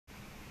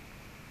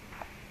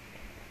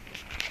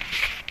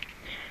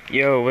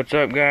Yo, what's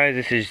up guys?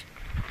 This is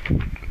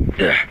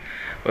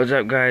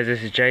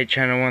J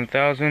Channel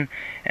 1000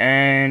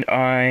 and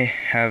I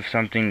have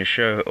something to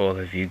show all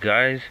of you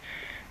guys.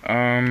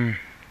 I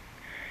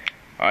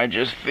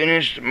just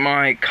finished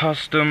my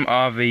custom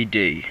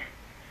RVD.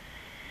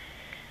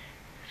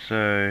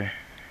 So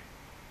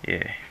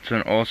yeah, it's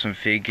an awesome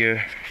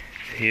figure.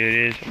 Here it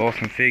is,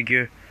 awesome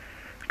figure.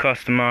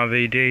 Custom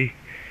RVD.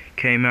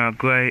 Came out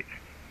great.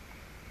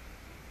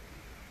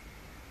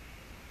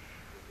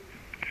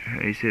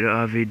 You see the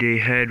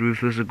RVD head,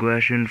 Ruthless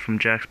Aggression from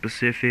Jakks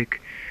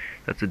Pacific.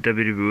 That's a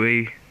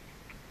WWE.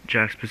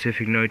 Jakks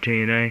Pacific, no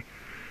TNA.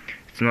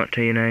 It's not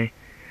TNA.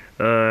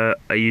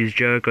 I used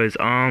Jericho's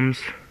arms.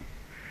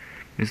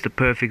 Mr.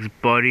 Perfect's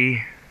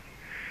body.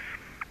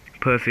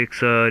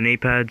 Perfect's knee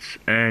pads.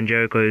 And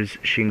Jericho's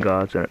shin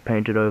guards. And I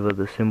painted over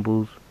the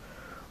symbols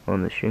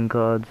on the shin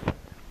guards.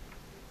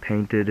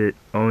 Painted it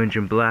orange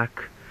and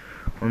black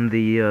on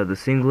the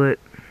singlet.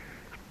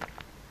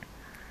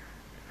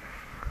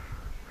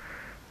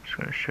 Just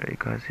gonna show you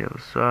guys the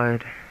other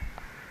side.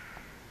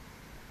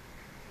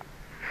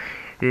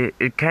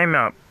 It came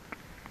out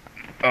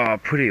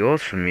pretty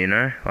awesome, you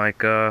know.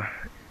 Like it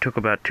took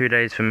about 2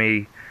 days for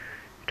me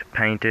to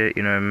paint it,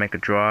 you know, make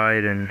it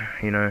dried and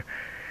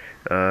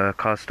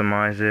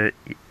customize it,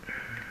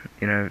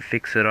 you know,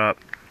 fix it up,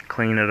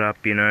 clean it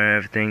up, you know,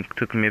 everything.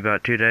 Took me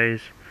about 2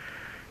 days,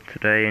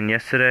 today and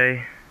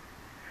yesterday.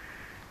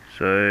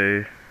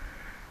 So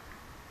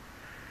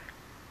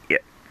yeah,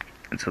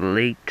 it's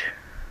Elite.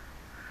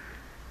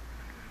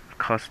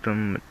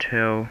 Custom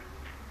Mattel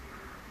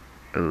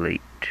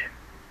Elite.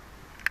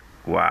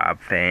 Wow,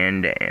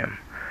 Van Dam.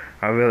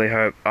 I really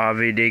hope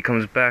RVD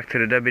comes back to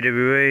the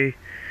WWE,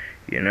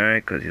 you know,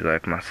 because he's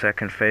like my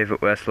second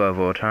favorite wrestler of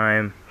all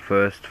time.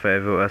 First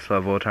favorite wrestler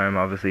of all time,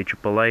 obviously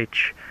Triple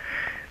H.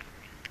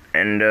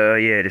 And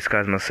yeah, this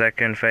guy's my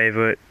second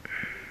favorite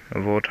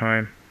of all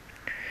time.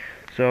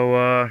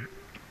 So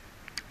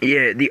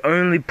yeah, the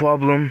only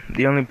problem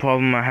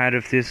I had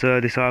with this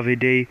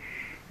RVD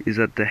is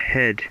that the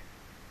head,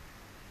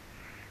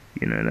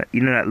 you know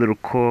that little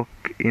cork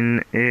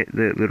in it,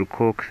 the little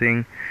cork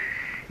thing,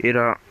 it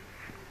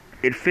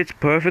fits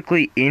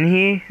perfectly in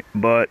here,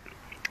 but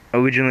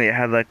originally it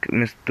had like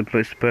Mr.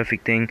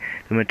 Perfect thing.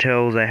 The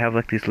Mattels, they have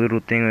like this little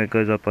thing that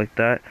goes up like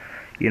that,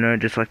 you know,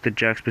 just like the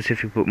Jakks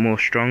Pacific but more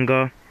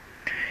stronger,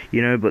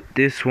 you know. But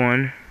this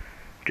one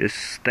just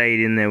stayed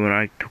in there when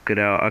I took it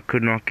out. I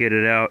could not get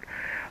it out.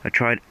 I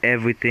tried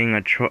everything.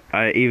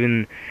 I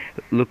even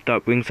looked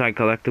up Ringside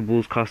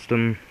Collectibles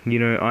custom, you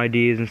know,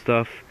 ideas and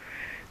stuff.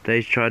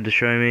 They tried to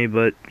show me,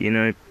 but you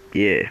know,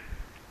 yeah,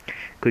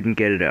 couldn't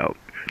get it out.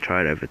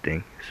 Tried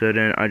everything. So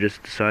then I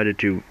just decided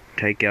to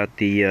take out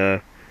the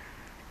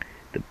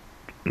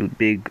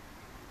big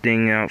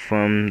thing out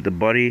from the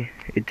body.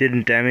 It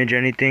didn't damage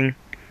anything.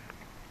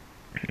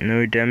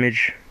 No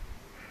damage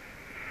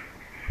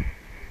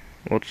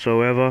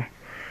whatsoever.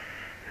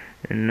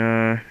 And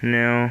now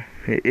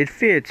it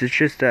fits. It's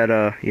just that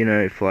you know,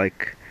 if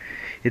like,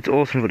 it's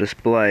awesome for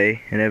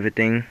display and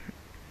everything.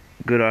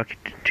 Good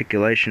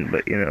articulation,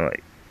 but you know,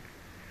 like,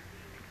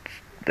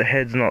 the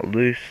head's not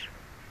loose,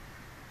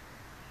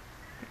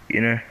 you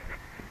know,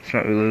 it's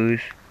not really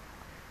loose,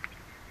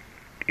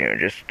 you know,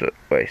 just the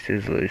waist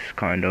is loose,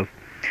 kind of,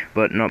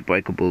 but not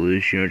breakable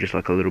loose, you know, just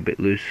like a little bit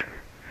loose,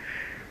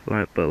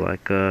 right? But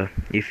like,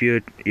 if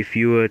you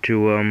were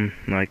to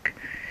like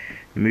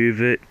move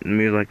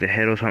like the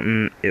head or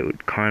something, it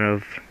would kind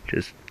of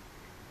just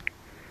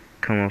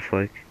come off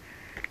like,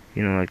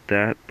 you know, like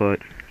that.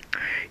 But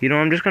you know,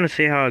 I'm just gonna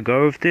see how I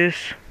go with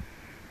this,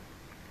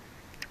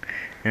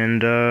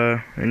 and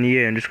yeah,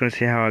 I'm just gonna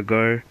see how I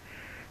go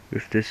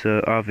with this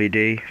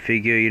RVD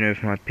figure, you know,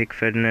 with my pick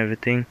fed and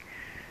everything.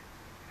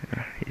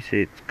 You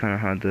see, it's kind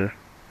of hard to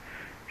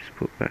just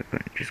put back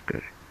on. Just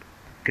gotta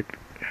get the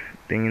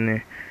thing in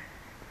there.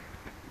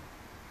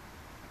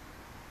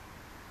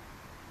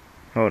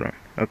 Hold on.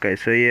 Okay,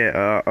 so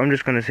yeah, I'm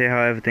just gonna see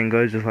how everything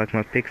goes with like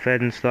my pick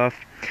fed and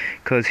stuff,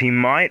 cause he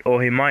might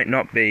or he might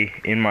not be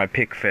in my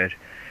pick fed.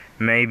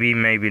 Maybe,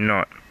 maybe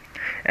not.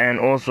 And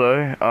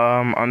also,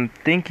 I'm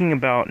thinking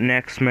about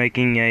next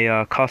making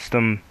a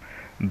custom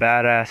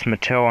badass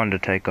Mattel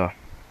Undertaker.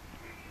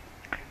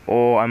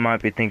 Or I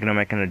might be thinking of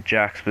making a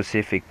Jakks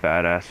Pacific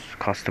badass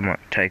custom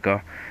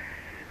Undertaker.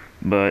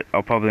 But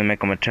I'll probably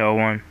make a Mattel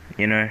one,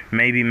 you know.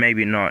 Maybe,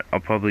 maybe not. I'll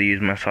probably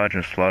use my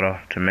Sergeant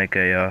Slaughter to make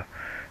a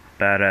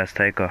badass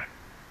Taker.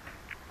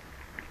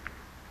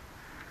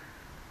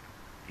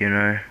 You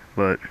know,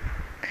 but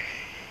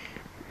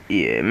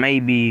yeah,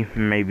 maybe,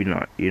 maybe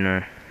not, you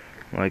know,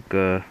 like,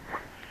 yeah,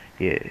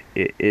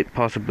 it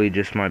possibly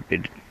just might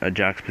be a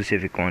Jakks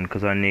Pacific one,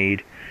 because I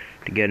need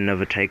to get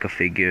another Taker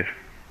figure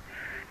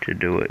to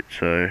do it,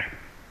 so,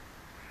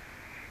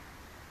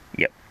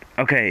 yep,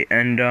 okay,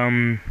 and,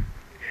 oh,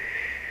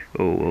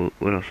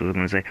 what else was I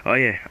gonna say? Oh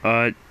yeah,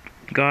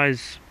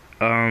 guys,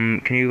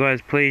 can you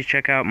guys please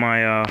check out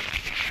my,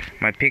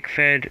 my pick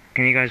fed?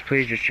 Can you guys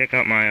please just check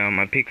out my,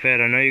 my pick fed?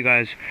 I know you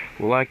guys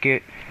will like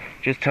it.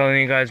 Just telling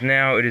you guys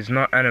now, it is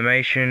not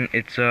animation.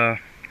 It's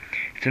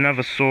it's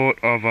another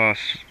sort of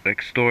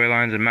like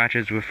storylines and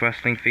matches with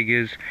wrestling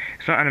figures.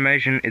 It's not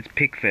animation, it's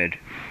pic fed.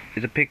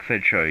 It's a pic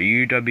fed show.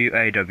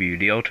 UWAW,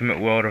 the Ultimate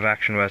World of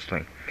Action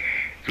Wrestling.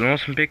 It's an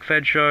awesome pic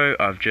fed show.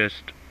 I've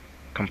just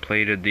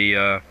completed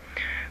the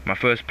my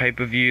first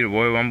pay-per-view, the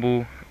Royal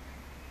Rumble.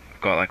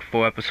 Got like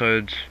 4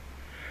 episodes,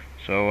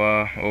 so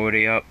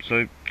already up.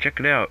 So check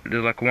it out.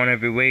 There's like one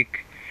every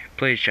week.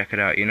 Please check it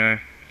out. You know,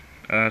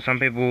 some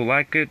people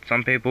like it,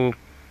 some people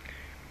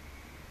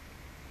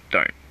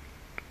don't.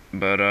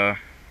 But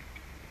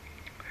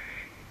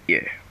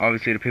yeah,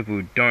 obviously the people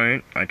who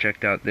don't, I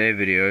checked out their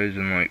videos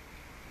and like,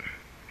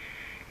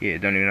 yeah,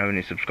 don't even have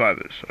any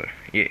subscribers. So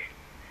yeah,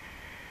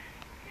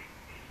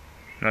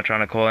 not trying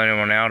to call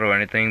anyone out or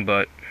anything,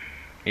 but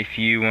if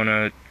you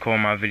wanna call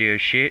my video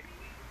shit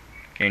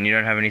and you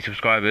don't have any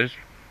subscribers,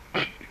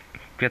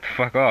 get the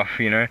fuck off,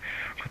 you know?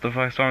 What the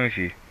fuck's wrong with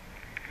you?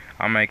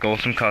 I make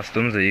awesome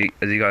customs, as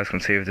you guys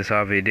can see with this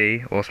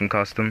RVD, awesome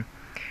custom.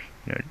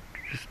 You know,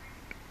 just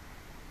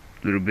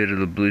a little bit of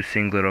the blue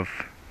singlet of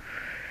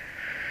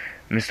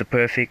Mr.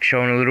 Perfect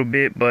showing a little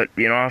bit, but,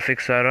 you know, I'll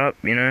fix that up,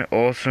 you know?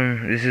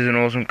 Awesome, this is an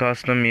awesome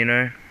custom, you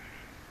know?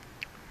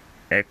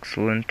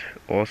 Excellent,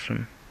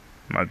 awesome,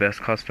 my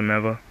best custom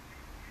ever.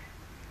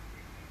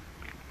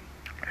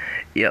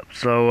 Yep,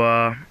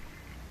 so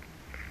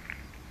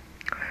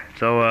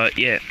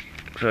yeah.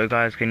 So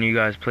guys, can you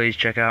guys please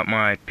check out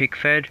my pic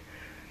fed,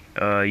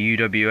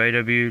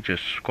 UWAW.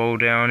 Just scroll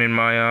down in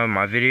my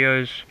my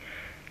videos,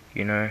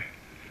 you know,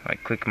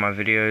 like click my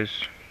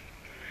videos,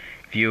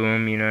 view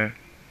them, you know,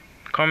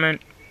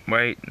 comment,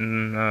 rate,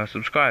 and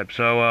subscribe.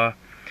 So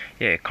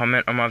yeah,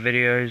 comment on my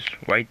videos,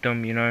 rate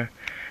them, you know,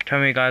 tell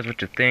me guys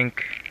what you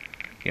think,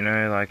 you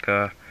know, like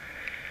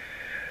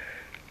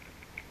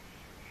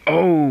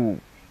oh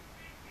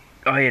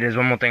yeah, there's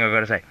one more thing I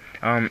gotta say.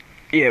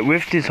 Yeah,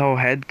 with this whole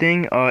head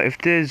thing,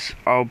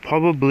 I'll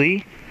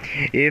probably,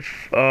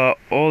 if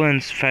all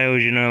else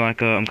fails, you know,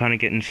 like I'm kind of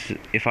getting,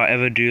 if I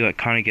ever do like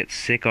kind of get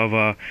sick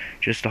of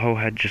just the whole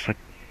head just like,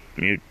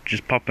 you know,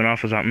 just popping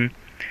off or something,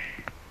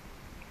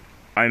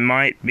 I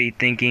might be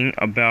thinking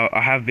about,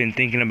 I have been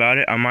thinking about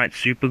it, I might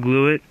super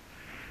glue it,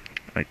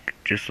 like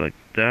just like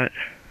that,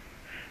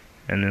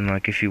 and then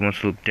like if he wants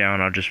to look down,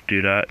 I'll just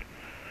do that.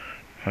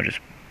 I'll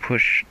just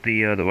push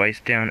the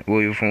waist down,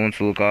 or if he wants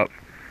to look up,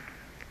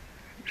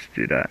 just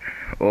do that.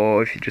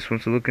 Or if he just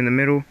wants to look in the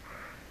middle,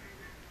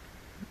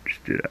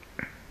 just do that.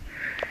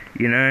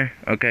 You know?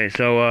 Okay,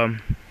 so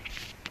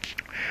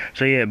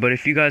yeah, but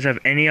if you guys have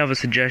any other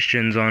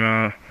suggestions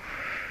on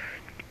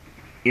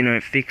you know,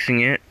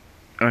 fixing it,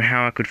 on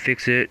how I could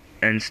fix it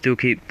and still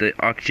keep the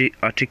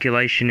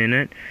articulation in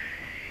it,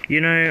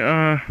 you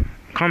know,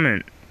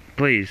 comment,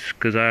 please,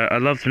 because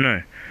I'd love to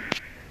know.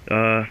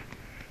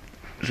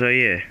 So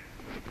yeah.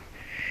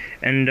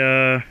 And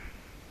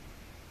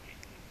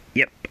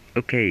yep,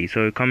 okay,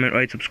 so comment,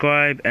 rate,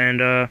 subscribe,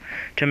 and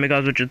tell me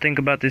guys what you think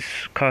about this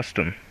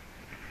custom.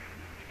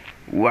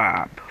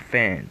 Wow,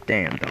 fan,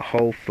 damn, the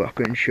whole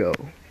fucking show.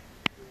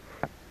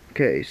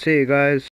 Okay, see you guys.